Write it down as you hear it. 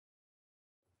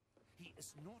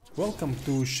Welcome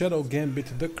to Shadow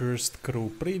Gambit The Cursed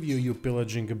Crew preview, you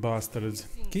pillaging bastards.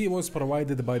 Key was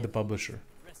provided by the publisher.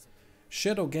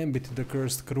 Shadow Gambit The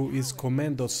Cursed Crew is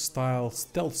Commandos style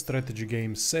stealth strategy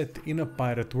game set in a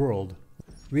pirate world.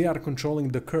 We are controlling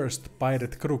the cursed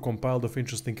pirate crew compiled of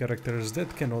interesting characters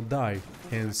that cannot die,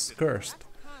 hence cursed.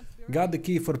 Got the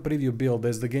key for preview build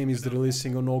as the game is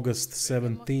releasing on August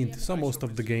 17th, so most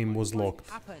of the game was locked.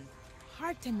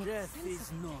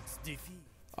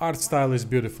 Art style is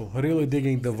beautiful, really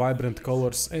digging the vibrant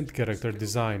colors and character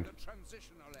design.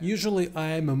 Usually I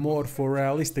am more for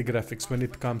realistic graphics when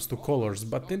it comes to colors,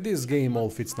 but in this game all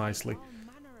fits nicely.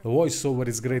 The voiceover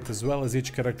is great as well, as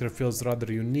each character feels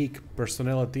rather unique,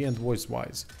 personality and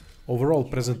voice-wise. Overall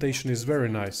presentation is very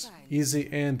nice, easy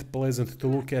and pleasant to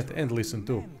look at and listen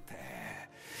to.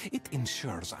 It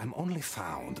ensures I'm only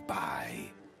found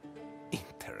by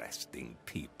interesting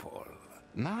people.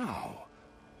 Now,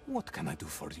 what can I do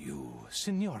for you,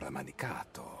 Signora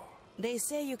Manicato? They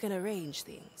say you can arrange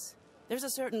things. There's a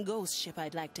certain ghost ship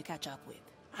I'd like to catch up with.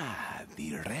 Ah,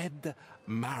 the Red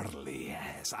Marley,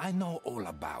 yes. I know all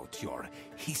about your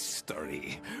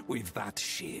history with that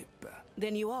ship.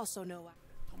 Then you also know...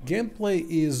 Gameplay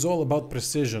is all about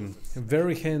precision,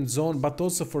 very hands-on but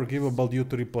also forgivable due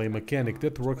to replay mechanic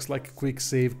that works like a quick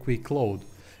save, quick load.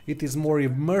 It is more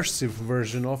immersive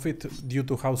version of it due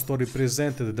to how story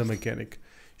presented the mechanic.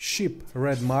 Ship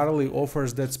Red Marley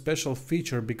offers that special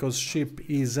feature because ship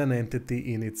is an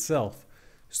entity in itself.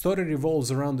 Story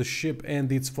revolves around the ship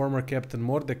and its former captain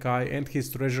Mordecai and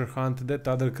his treasure hunt that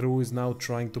other crew is now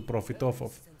trying to profit off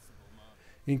of.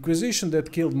 Inquisition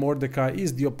that killed Mordecai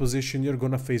is the opposition you're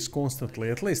gonna face constantly,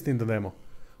 at least in the demo.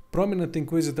 Prominent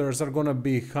inquisitors are gonna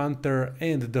be Hunter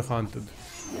and the Hunted.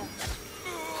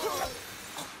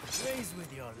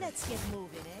 Let's get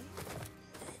moving, eh?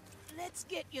 Let's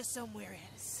get you somewhere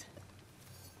else.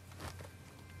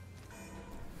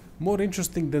 More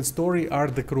interesting than story are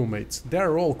the crewmates. They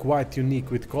are all quite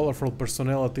unique with colorful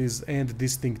personalities and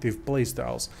distinctive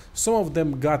playstyles. Some of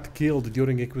them got killed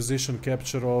during acquisition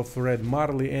capture of Red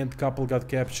Marley and couple got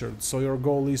captured, so your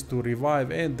goal is to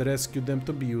revive and rescue them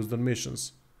to be used on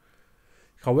missions.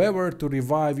 However, to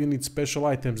revive you need special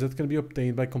items that can be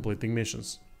obtained by completing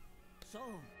missions. So,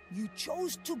 you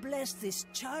chose to bless this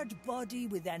charred body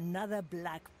with another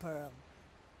black pearl.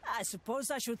 I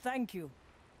suppose I should thank you.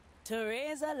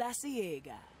 Teresa La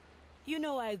Ciega. You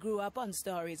know I grew up on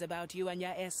stories about you and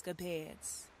your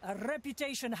escapades. A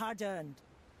reputation hard-earned.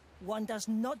 One does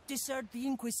not desert the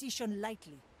Inquisition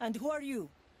lightly. And who are you?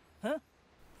 Huh?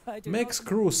 Max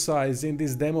crew size in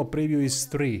this demo preview is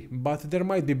 3, but there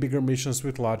might be bigger missions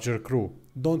with larger crew.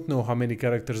 Don't know how many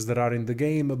characters there are in the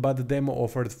game, but the demo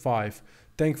offered 5.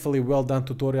 Thankfully, well done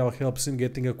tutorial helps in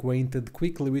getting acquainted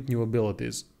quickly with new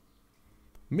abilities.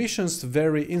 Missions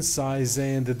vary in size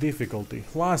and difficulty.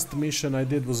 Last mission I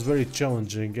did was very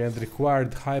challenging and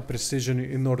required high precision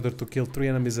in order to kill 3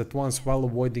 enemies at once while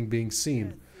avoiding being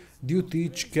seen. Due to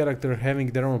each character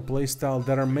having their own playstyle,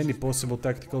 there are many possible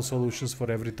tactical solutions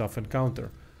for every tough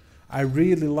encounter. I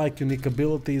really like unique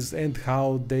abilities and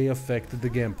how they affect the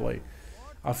gameplay.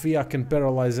 Afia can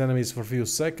paralyze enemies for a few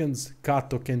seconds,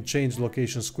 Kato can change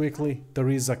locations quickly,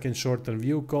 Teresa can shorten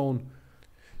view cone.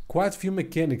 Quite few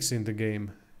mechanics in the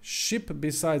game. Ship,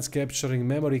 besides capturing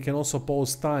memory, can also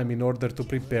pause time in order to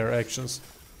prepare actions.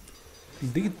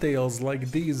 Details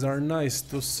like these are nice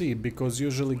to see, because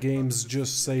usually games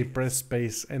just say press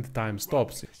space and time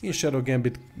stops. In Shadow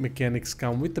Gambit mechanics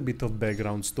come with a bit of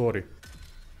background story.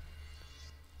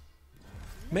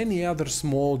 Many other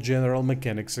small general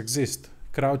mechanics exist.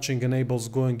 Crouching enables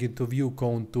going into view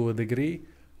cone to a degree,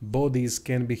 bodies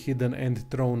can be hidden and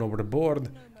thrown overboard,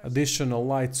 additional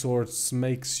light source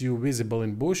makes you visible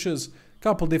in bushes,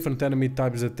 couple different enemy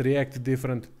types that react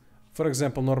different. For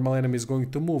example, normal enemy is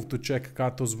going to move to check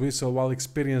Kato's whistle, while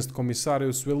experienced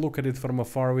Commissarius will look at it from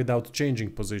afar without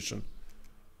changing position.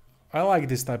 I like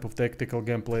this type of tactical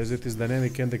gameplay as it is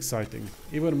dynamic and exciting.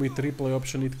 Even with replay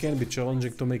option it can be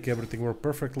challenging to make everything work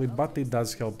perfectly, but it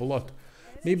does help a lot.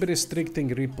 Maybe restricting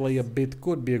replay a bit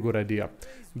could be a good idea.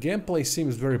 Gameplay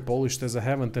seems very polished as I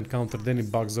haven't encountered any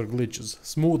bugs or glitches,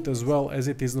 smooth as well as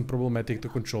it isn't problematic to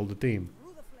control the team.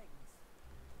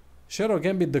 Shadow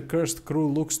Gambit The Cursed Crew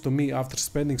looks to me, after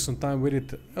spending some time with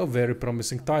it, a very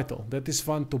promising title that is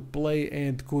fun to play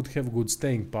and could have good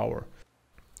staying power.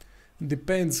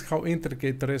 Depends how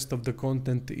intricate the rest of the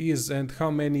content is and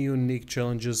how many unique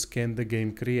challenges can the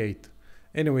game create.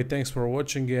 Anyway, thanks for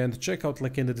watching and check out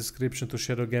link in the description to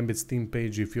Shadow Gambit's Steam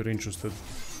page if you're interested.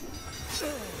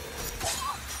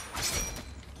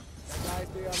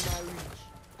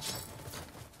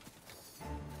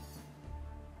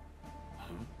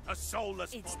 A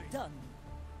soulless It's body. done.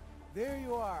 There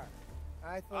you are.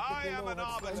 I thought I the am below an had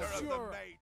arbiter sliced of your- the mate.